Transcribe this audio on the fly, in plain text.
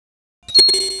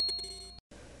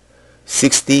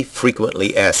60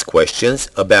 frequently asked questions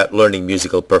about learning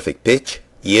musical perfect pitch,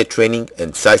 ear training,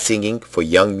 and sight singing for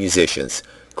young musicians.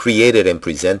 Created and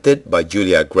presented by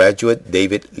Juilliard Graduate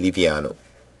David Livianu.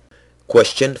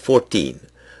 Question 14.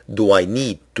 Do I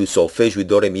need to solfege with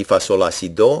do, re, mi, fa, sol, la, si,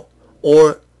 do?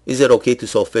 Or is it okay to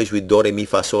solfege with do, re, mi,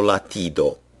 fa, sol, la, ti,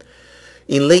 do?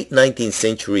 In late 19th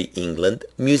century England,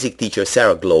 music teacher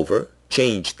Sarah Glover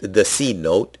changed the C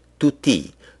note to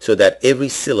T so that every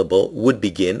syllable would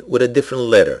begin with a different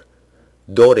letter.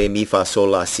 Do, re, mi, fa, sol,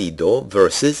 la, si, do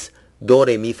versus do,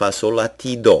 re, mi, fa, sol, la,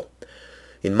 ti, do.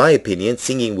 In my opinion,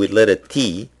 singing with letter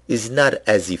T is not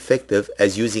as effective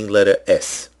as using letter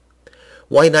S.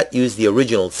 Why not use the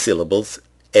original syllables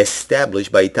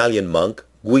established by Italian monk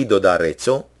Guido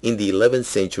d'Arezzo in the 11th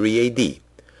century AD?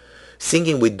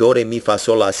 Singing with do, re, mi, fa,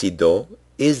 sol, la, si, do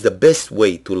is the best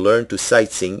way to learn to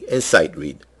sight sing and sight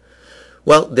read.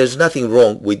 Well, there's nothing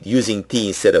wrong with using T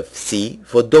instead of C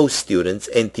for those students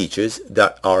and teachers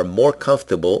that are more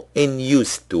comfortable and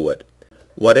used to it.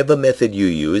 Whatever method you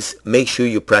use, make sure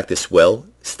you practice well,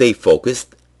 stay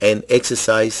focused, and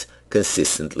exercise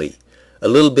consistently. A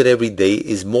little bit every day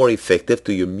is more effective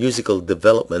to your musical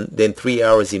development than 3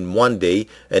 hours in one day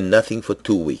and nothing for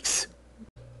 2 weeks.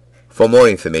 For more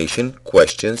information,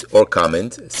 questions, or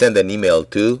comments, send an email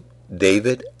to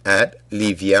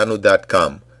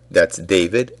david@livianu.com. That's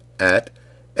David at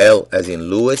L as in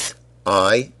Louis,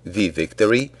 I, V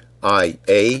Victory, I,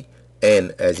 A,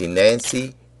 N as in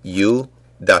Nancy,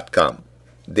 U.com.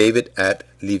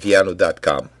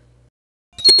 David@livianu.com.